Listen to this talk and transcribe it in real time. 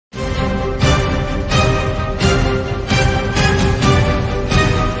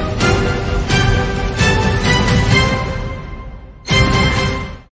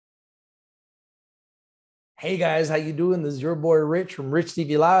Hey guys, how you doing? This is your boy Rich from Rich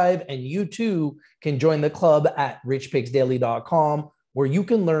TV Live, and you too can join the club at richpicksdaily.com where you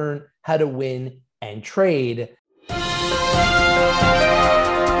can learn how to win and trade.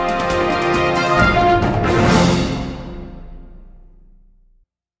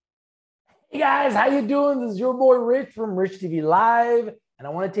 Hey guys, how you doing? This is your boy Rich from Rich TV Live, and I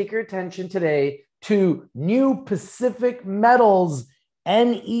want to take your attention today to New Pacific Metals,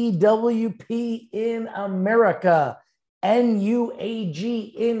 NEWP in America,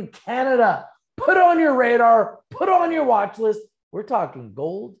 NUAG in Canada. Put on your radar, put on your watch list. We're talking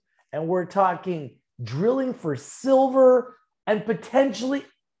gold and we're talking drilling for silver and potentially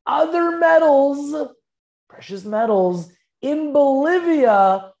other metals, precious metals in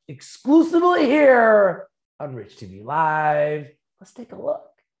Bolivia, exclusively here on Rich TV Live. Let's take a look.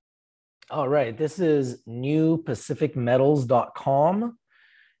 All right, this is newpacificmetals.com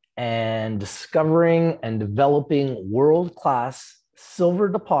and discovering and developing world-class silver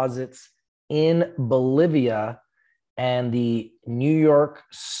deposits in Bolivia, and the New York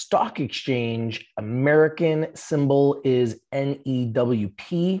Stock Exchange American symbol is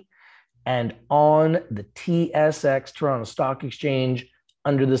NEWP, and on the TSX Toronto Stock Exchange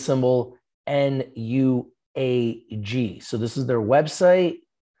under the symbol NUAG. So this is their website.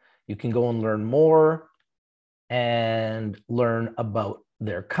 You can go and learn more and learn about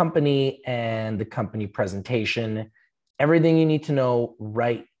their company and the company presentation, everything you need to know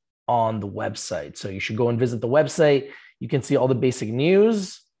right on the website. So you should go and visit the website. You can see all the basic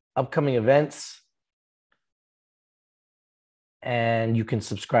news, upcoming events, and you can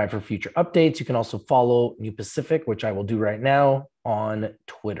subscribe for future updates. You can also follow New Pacific, which I will do right now on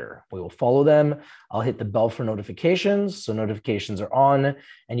Twitter. We will follow them. I'll hit the bell for notifications, so notifications are on.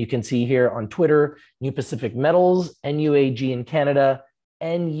 And you can see here on Twitter, New Pacific Metals, NUAG in Canada,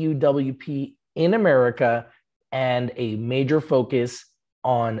 NUWP in America, and a major focus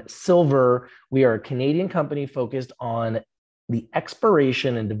on silver. We are a Canadian company focused on the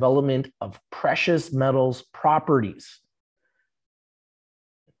exploration and development of precious metals properties.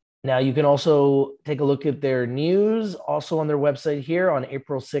 Now, you can also take a look at their news, also on their website here on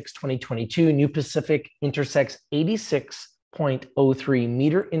April 6, 2022. New Pacific intersects 86.03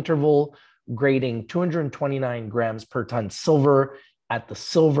 meter interval, grading 229 grams per ton silver at the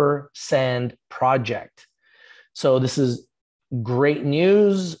Silver Sand Project. So this is great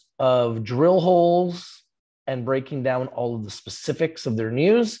news of drill holes and breaking down all of the specifics of their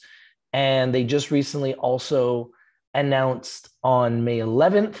news. And they just recently also announced on May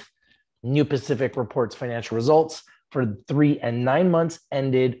 11th, New Pacific reports financial results for the 3 and 9 months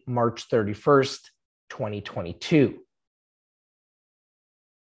ended March 31st, 2022.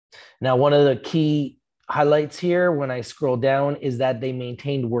 Now, one of the key highlights here when I scroll down is that they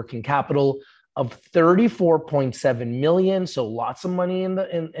maintained working capital of 34.7 million. So lots of money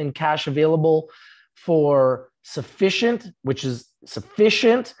in cash available for which is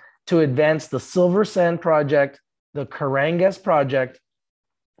sufficient to advance the Silver Sand Project, the Carangas Project,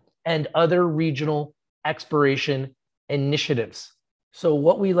 and other regional exploration initiatives. So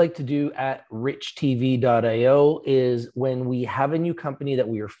what we like to do at RICHTV.io is when we have a new company that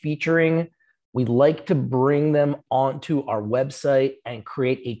we are featuring, we like to bring them onto our website and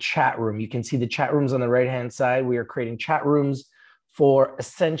create a chat room. You can see the chat rooms on the right-hand side. We are creating chat rooms for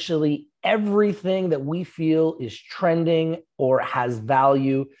essentially everything that we feel is trending or has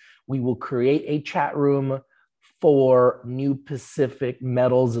value. We will create a chat room for New Pacific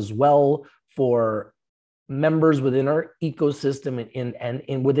Metals as well, for members within our ecosystem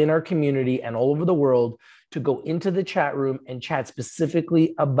and within our community and all over the world to go into the chat room and chat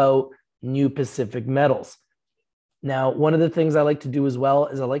specifically about New Pacific Metals. Now, one of the things I like to do as well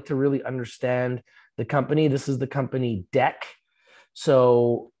is I like to really understand the company. This is the company deck.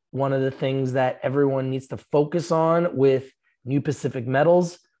 So one of the things that everyone needs to focus on with New Pacific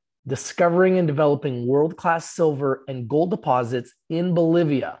Metals, discovering and developing world-class silver and gold deposits in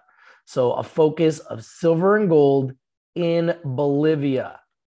Bolivia. So a focus of silver and gold in Bolivia.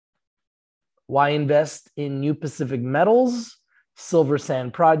 Why invest in New Pacific Metals? Silver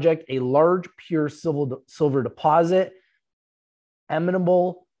Sand Project, a large pure silver deposit,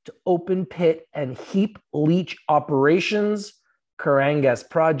 amenable to open pit and heap leach operations. Carangas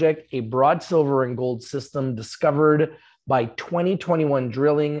Project, a broad silver and gold system discovered by 2021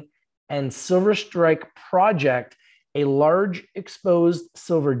 drilling, and Silver Strike Project, a large exposed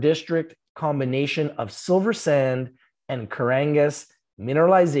silver district combination of silver sand and Carangas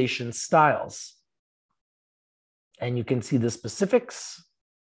mineralization styles. And you can see the specifics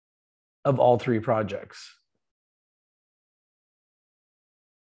of all three projects.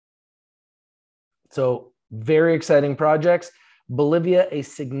 So Very exciting projects. Bolivia, a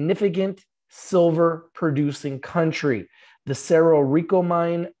significant silver producing country. The Cerro Rico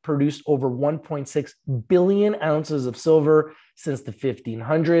mine produced over 1.6 billion ounces of silver since the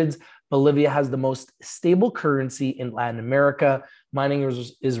 1500s. Bolivia has the most stable currency in Latin America. Mining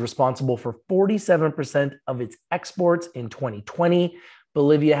is responsible for 47% of its exports in 2020.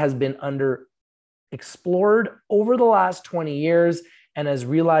 Bolivia has been underexplored over the last 20 years and has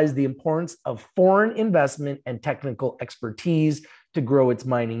realized the importance of foreign investment and technical expertise to grow its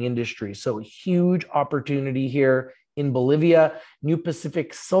mining industry. So a huge opportunity here in Bolivia. New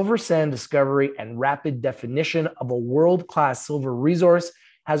Pacific silver sand discovery and rapid definition of a world-class silver resource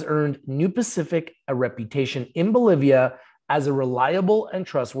has earned New Pacific a reputation in Bolivia as a reliable and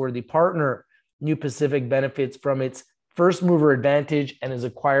trustworthy partner. New Pacific benefits from its first mover advantage and has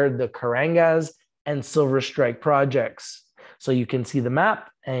acquired the Carangas and Silver Strike projects. So you can see the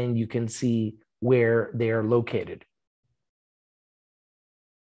map and you can see where they are located.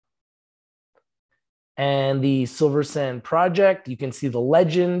 And the Silver Sand project, you can see the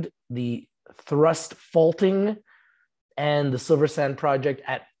legend, the thrust faulting, and the Silver Sand project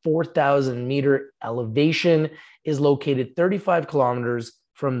at 4,000 meter elevation is located 35 kilometers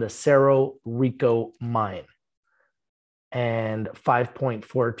from the Cerro Rico mine, and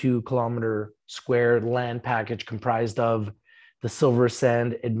 5.42 kilometer square land package comprised of the Silver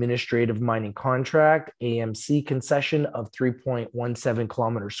Sand Administrative Mining Contract, AMC concession of 3.17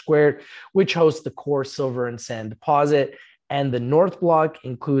 kilometers squared, which hosts the core silver and sand deposit, and the North Block,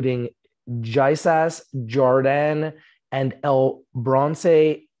 including Jaisas, Jordan, and El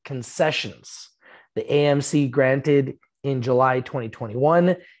Bronce concessions. The AMC, granted in July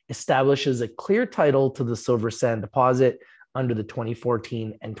 2021, establishes a clear title to the silver sand deposit under the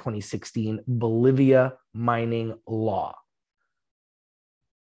 2014 and 2016 Bolivia mining law.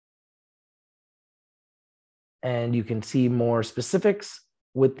 And you can see more specifics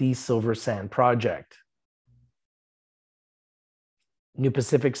with the Silver Sand project. New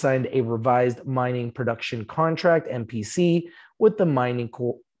Pacific signed a revised mining production contract, MPC, with the Mining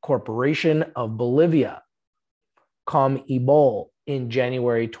Corporation of Bolivia, COMIBOL, in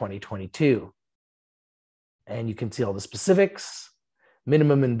January 2022. And you can see all the specifics.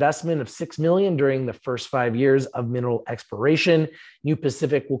 Minimum investment of $6 million during the first 5 years of mineral exploration. New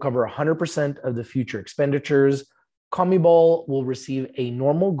Pacific will cover 100% of the future expenditures. COMIBOL will receive a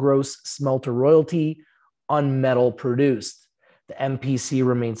normal gross smelter royalty on metal produced. The MPC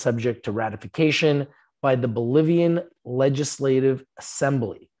remains subject to ratification by the Bolivian Legislative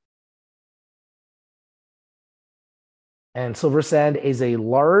Assembly. And silver sand is a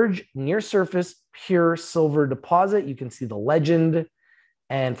large, near-surface, pure silver deposit. You can see the legend.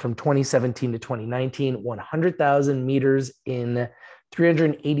 And from 2017 to 2019, 100,000 meters in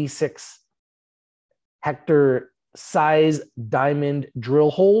 386 hectare size diamond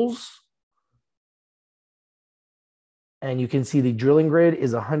drill holes. And you can see the drilling grid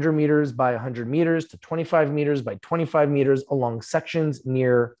is 100 meters by 100 meters to 25 meters by 25 meters along sections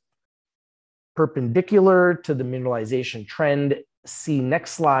near perpendicular to the mineralization trend. See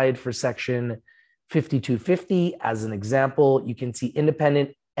next slide for section 5250 as an example. You can see independent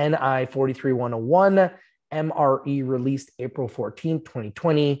NI 43101 MRE released April 14,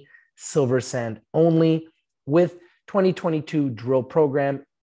 2020, silver sand only, with 2022 drill program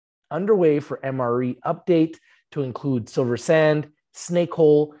underway for MRE update to include silver sand, snake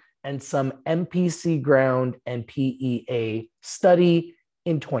hole, and some MPC ground and PEA study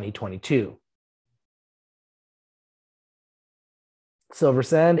in 2022. Silver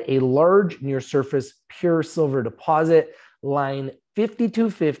sand, a large near-surface pure silver deposit, line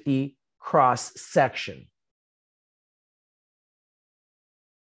 5250 cross section.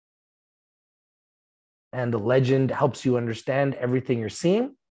 And the legend helps you understand everything you're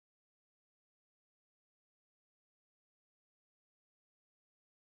seeing.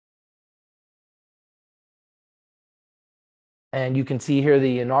 And you can see here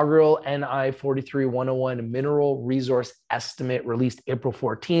the inaugural NI 43101 mineral resource estimate released April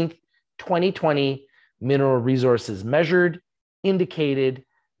 14th, 2020. Mineral resources measured, indicated,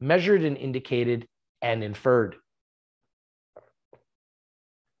 measured and indicated, and inferred.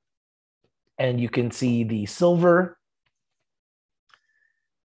 And you can see the silver.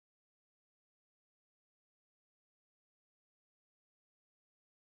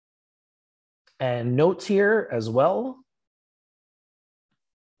 And notes here as well.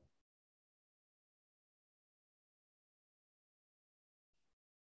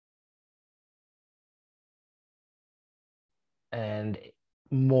 And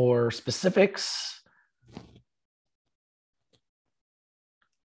more specifics.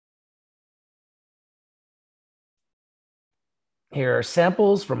 Here are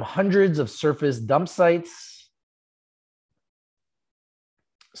samples from hundreds of surface dump sites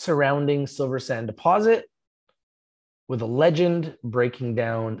surrounding silver sand deposit, with a legend breaking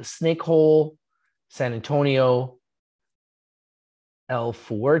down the Snake Hole, San Antonio, El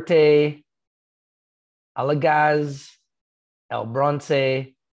Fuerte, Alagaz, El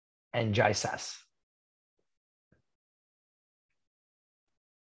Bronce, and Jaisas.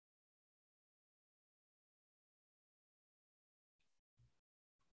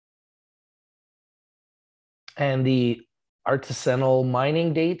 And the artisanal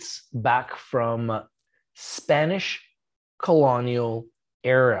mining dates back from Spanish colonial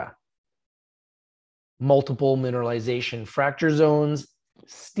era. Multiple mineralization fracture zones,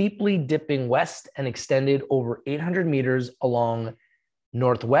 steeply dipping west and extended over 800 meters along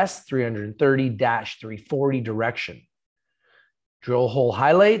northwest 330-340 direction. Drill hole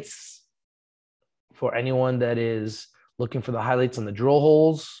highlights for anyone that is looking for the highlights on the drill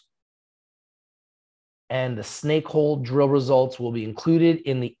holes. And the snake hole drill results will be included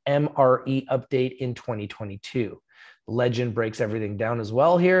in the MRE update in 2022. The legend breaks everything down as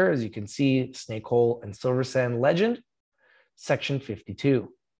well here. As you can see, snake hole and silver sand legend, section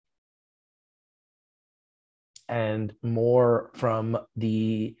 52. And more from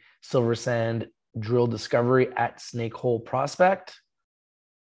the silver sand drill discovery at Snake Hole Prospect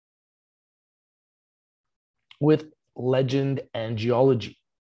with legend and geology.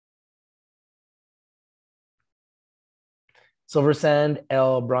 Silver sand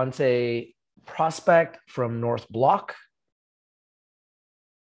El Bronce Prospect from North Block.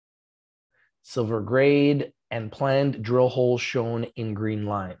 Silver grade and planned drill holes shown in green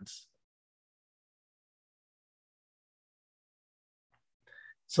lines.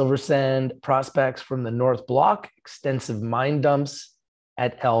 Silver sand prospects from the North Block, extensive mine dumps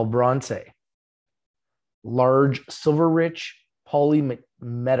at El Bronce. Large silver-rich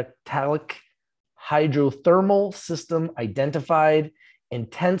polymetallic hydrothermal system identified,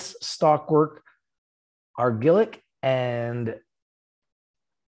 intense stockwork, argillic, and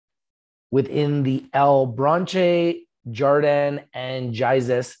within the El Bronce, Jardin, and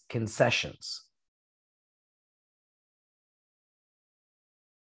Jaizes concessions.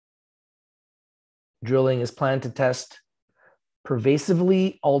 Drilling is planned to test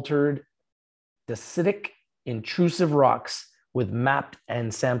pervasively altered dacitic intrusive rocks with mapped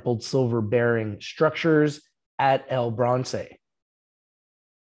and sampled silver-bearing structures at El Bronce.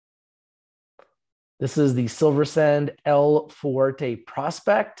 This is the silver sand El Fuerte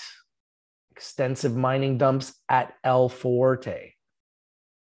prospect. Extensive mining dumps at El Fuerte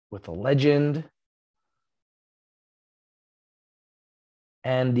with a legend.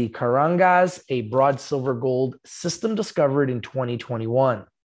 And the Carangas, a broad silver gold system discovered in 2021.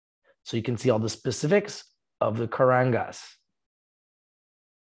 So you can see all the specifics of the Carangas.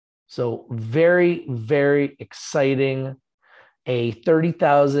 So very, very exciting. A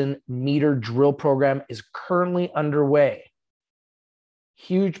 30,000 meter drill program is currently underway.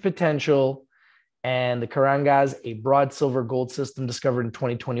 Huge potential. And the Carangas, a broad silver gold system discovered in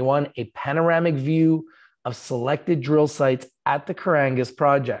 2021, a panoramic view of selected drill sites at the Carangas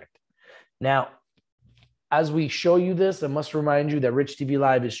Project. Now, as we show you this, I must remind you that Rich TV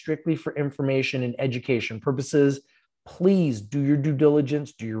Live is strictly for information and education purposes. Please do your due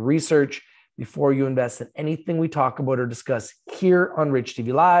diligence, do your research before you invest in anything we talk about or discuss here on Rich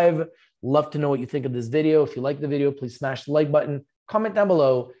TV Live. Love to know what you think of this video. If you like the video, please smash the like button, comment down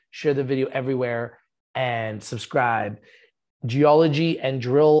below, share the video everywhere, and subscribe. Geology and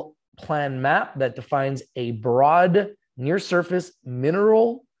drill plan map that defines a broad near-surface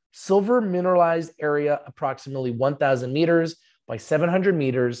mineral silver mineralized area approximately 1,000 meters by 700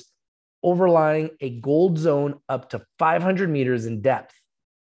 meters, overlying a gold zone up to 500 meters in depth.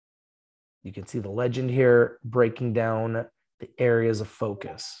 You can see the legend here breaking down the areas of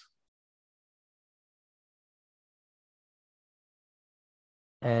focus.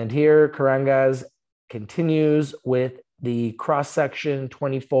 And here Carangas continues with the cross-section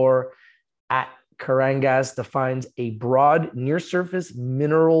 24 at Carangas defines a broad near-surface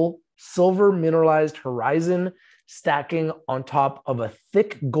mineral silver mineralized horizon stacking on top of a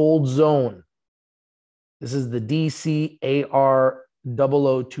thick gold zone. This is the DCAR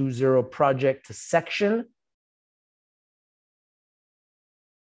 0020 project to section.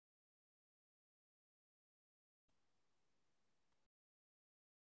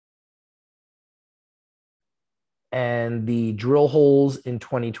 And the drill holes in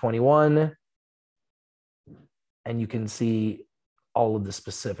 2021. And you can see all of the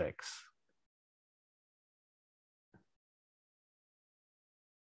specifics.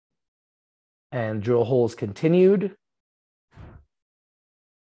 And drill holes continued.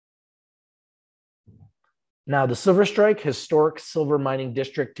 Now, the Silver Strike historic silver mining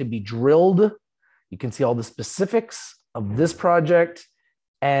district to be drilled. You can see all the specifics of this project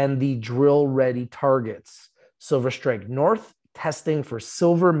and the drill ready targets. Silver Strike North, testing for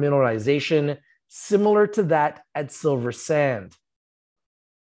silver mineralization, similar to that at Silver Sand.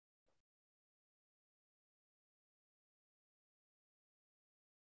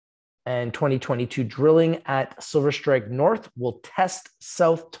 And 2022 drilling at Silver Strike North will test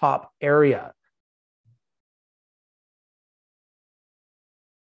South Top area.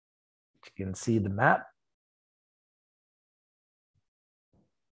 You can see the map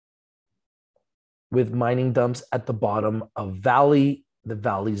with mining dumps at the bottom of the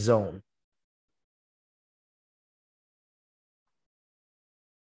valley zone.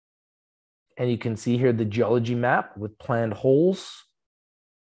 And you can see here the geology map with planned holes.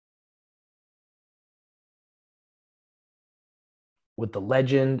 With the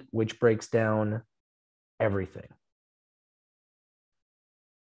legend, which breaks down everything.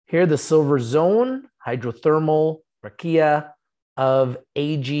 Here, the silver zone, hydrothermal breccia of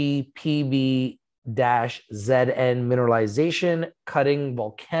AGPB-ZN mineralization, cutting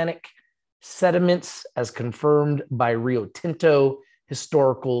volcanic sediments as confirmed by Rio Tinto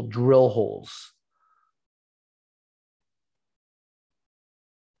historical drill holes.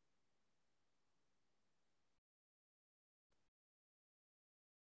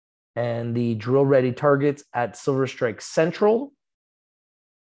 And the drill ready targets at Silver Strike Central,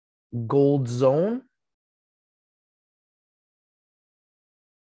 Gold Zone,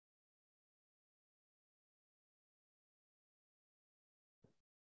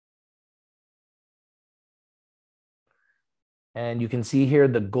 and you can see here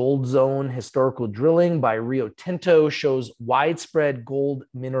the Gold Zone historical drilling by Rio Tinto shows widespread gold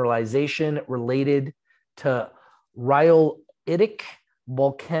mineralization related to rhyolitic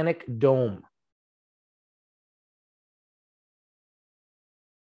volcanic dome.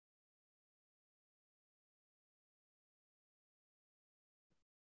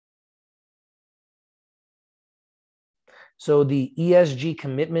 So the ESG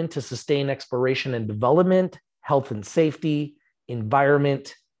commitment to sustain exploration and development, health and safety,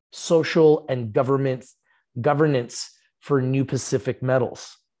 environment, social and governance for New Pacific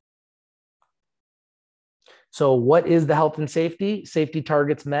Metals. So what is the health and safety? Safety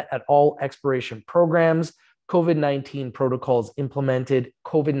targets met at all exploration programs, COVID-19 protocols implemented,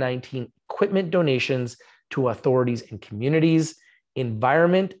 COVID-19 equipment donations to authorities and communities,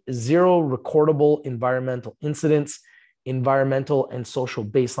 environment, zero recordable environmental incidents, environmental and social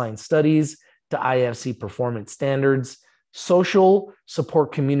baseline studies to IFC performance standards, social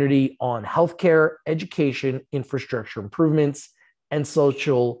support community on healthcare, education, infrastructure improvements, and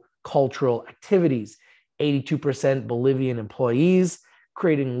social cultural activities. 82% Bolivian employees,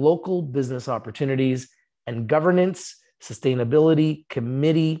 creating local business opportunities, and governance, sustainability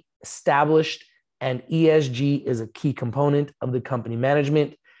committee established, and ESG is a key component of the company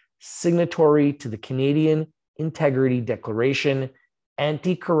management, signatory to the Canadian Integrity Declaration,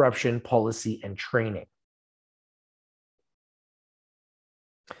 anti-corruption policy and training.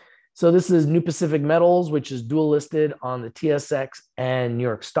 So this is New Pacific Metals, which is dual listed on the TSX and New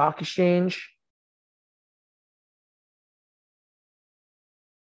York Stock Exchange.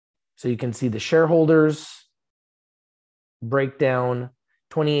 So you can see the shareholders breakdown,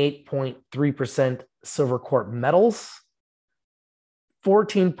 28.3% Silvercorp Metals,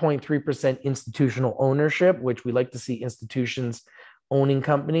 14.3% institutional ownership, which we like to see institutions owning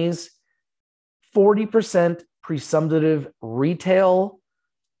companies, 40% presumptive retail,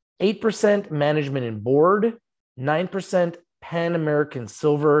 8% management and board, 9% Pan American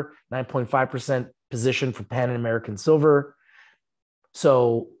Silver, 9.5% position for Pan American Silver.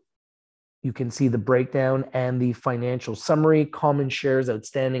 So you can see the breakdown and the financial summary. Common shares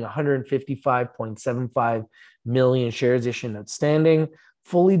outstanding, 155.75 million shares issued and outstanding.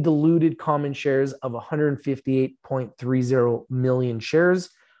 Fully diluted common shares of 158.30 million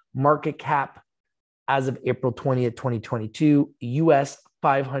shares. Market cap as of April 20th, 2022, US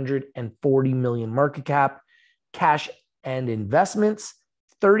 540 million market cap. Cash and investments,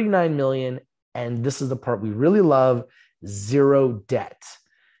 39 million. And this is the part we really love, zero debt.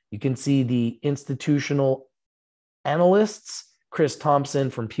 You can see the institutional analysts, Chris Thompson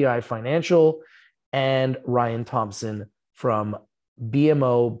from PI Financial and Ryan Thompson from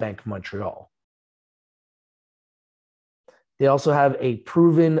BMO Bank of Montreal. They also have a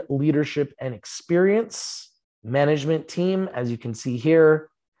proven leadership and experience management team, as you can see here.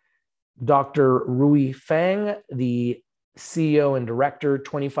 Dr. Rui Fang, the CEO and director,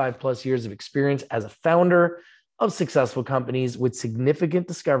 25 plus years of experience as a founder of successful companies with significant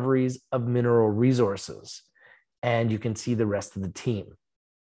discoveries of mineral resources. And you can see the rest of the team.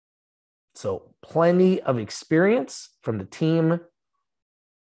 So plenty of experience from the team.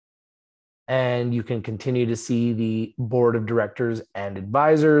 And you can continue to see the board of directors and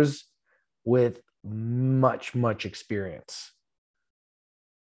advisors with much, much experience.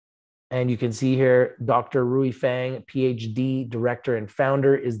 And you can see here, Dr. Rui Fang, PhD, director and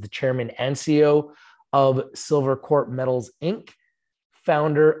founder, is the chairman and CEO of Silver-Gold Metals, Inc.,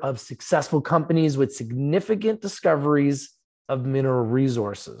 founder of successful companies with significant discoveries of mineral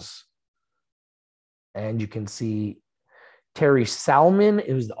resources. And you can see Terry Salmon,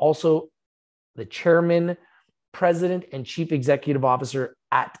 who's also the chairman, president, and chief executive officer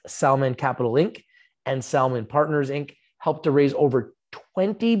at Salmon Capital, Inc. and Salmon Partners, Inc., helped to raise over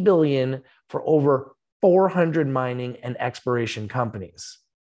 $20 billion for over 400 mining and exploration companies.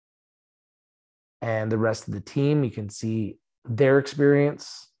 And the rest of the team, you can see their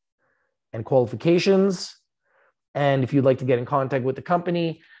experience and qualifications. And if you'd like to get in contact with the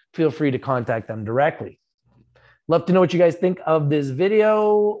company, feel free to contact them directly. Love to know what you guys think of this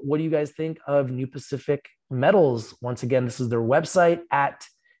video. What do you guys think of New Pacific Metals? Once again, this is their website at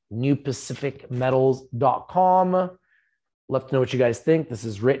newpacificmetals.com. Love to know what you guys think. This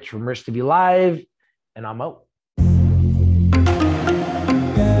is Rich from RICHTVLIVE, and I'm out.